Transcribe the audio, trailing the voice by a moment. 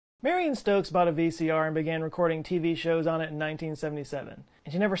Marion Stokes bought a VCR and began recording TV shows on it in 1977,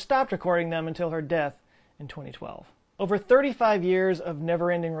 and she never stopped recording them until her death in 2012. Over 35 years of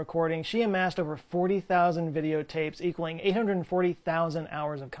never-ending recording, she amassed over 40,000 videotapes equaling 840,000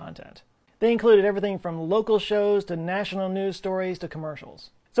 hours of content. They included everything from local shows to national news stories to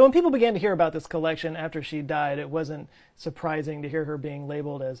commercials. So when people began to hear about this collection after she died, it wasn't surprising to hear her being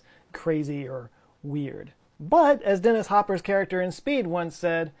labeled as crazy or weird. But, as Dennis Hopper's character in Speed once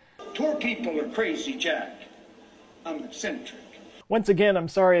said, "Poor people are crazy, Jack. I'm eccentric." Once again, I'm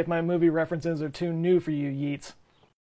sorry if my movie references are too new for you, Yeats.